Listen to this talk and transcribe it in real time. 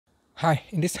Hi,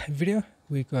 in this video,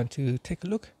 we're going to take a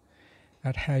look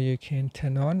at how you can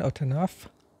turn on or turn off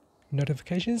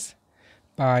notifications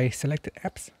by selected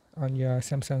apps on your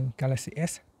Samsung Galaxy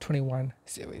S21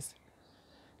 series.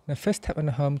 Now first tap on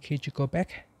the home key to go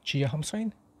back to your home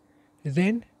screen.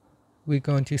 Then we're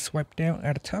going to swipe down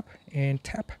at the top and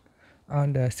tap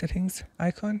on the settings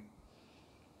icon.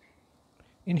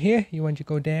 In here, you want to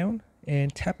go down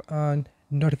and tap on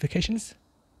notifications.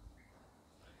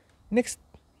 Next,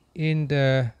 in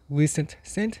the recent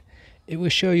sent, it will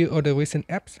show you all the recent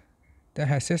apps that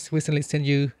has just recently sent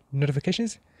you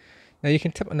notifications. Now you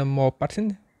can tap on the more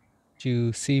button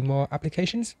to see more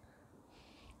applications.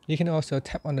 You can also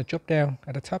tap on the drop down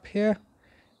at the top here,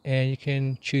 and you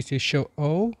can choose to show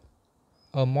all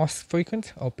or most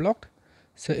frequent or block.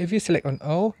 So if you select on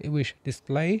all, it will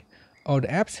display all the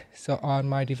apps. So on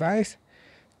my device,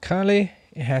 currently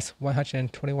it has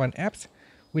 121 apps,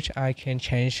 which I can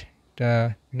change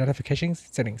the notification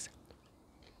settings.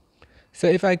 So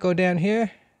if I go down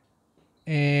here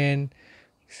and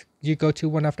you go to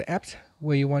one of the apps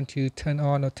where you want to turn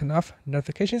on or turn off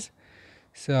notifications,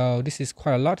 so this is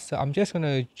quite a lot, so I'm just going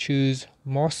to choose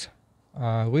most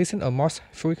recent or most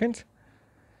frequent,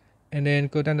 and then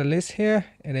go down the list here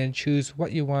and then choose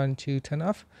what you want to turn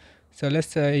off. So let's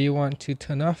say you want to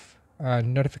turn off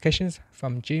notifications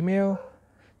from Gmail.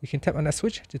 You can tap on that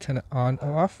switch to turn it on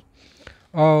or off.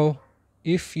 Or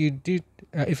if you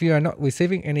are not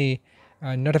receiving any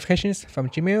notifications from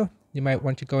Gmail, you might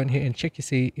want to go in here and check to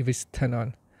see if it's turned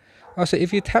on. Also,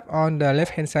 if you tap on the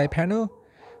left hand side panel,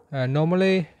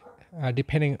 normally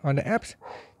depending on the apps,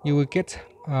 you will get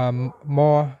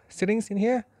more settings in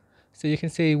here. So you can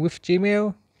see with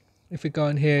Gmail, if we go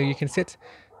in here, you can set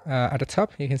at the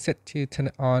top, you can set to turn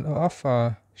it on or off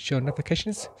or show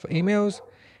notifications for emails.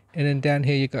 And then down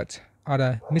here you got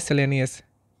other miscellaneous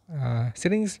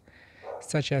settings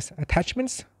such as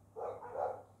attachments.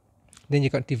 Then you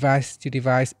got device to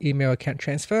device email account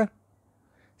transfer.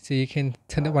 So you can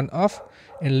turn that one off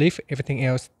and leave everything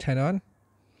else turned on.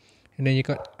 And then you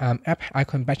got app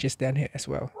icon badges down here as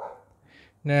well.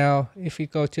 Now, if we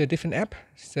go to a different app,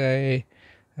 say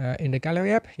in the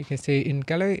gallery app, you can see in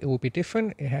gallery it will be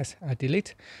different. It has a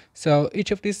delete. So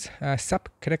each of these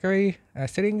subcategory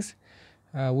settings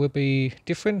will be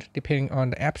different depending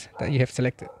on the apps that you have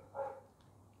selected.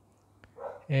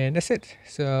 And that's it.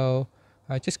 So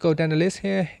just go down the list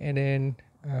here and then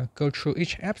go through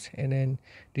each apps and then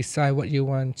decide what you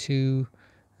want to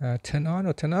turn on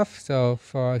or turn off. So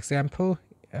for example,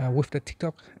 with the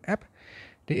TikTok app,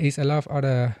 there is a lot of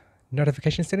other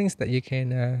notification settings that you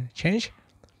can change,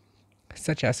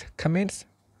 such as comments,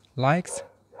 likes,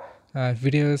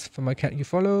 videos from account you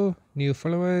follow, new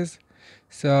followers.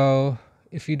 So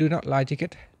if you do not like to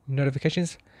get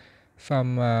notifications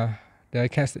from the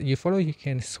accounts that you follow, you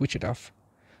can switch it off,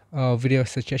 or video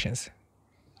suggestions.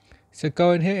 So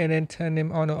go in here and then turn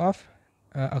them on or off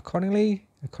according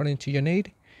to your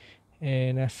need.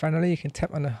 And finally, you can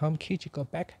tap on the home key to go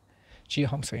back to your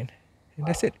home screen. And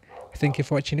that's it. Thank you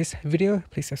for watching this video.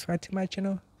 Please subscribe to my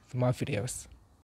channel for more videos.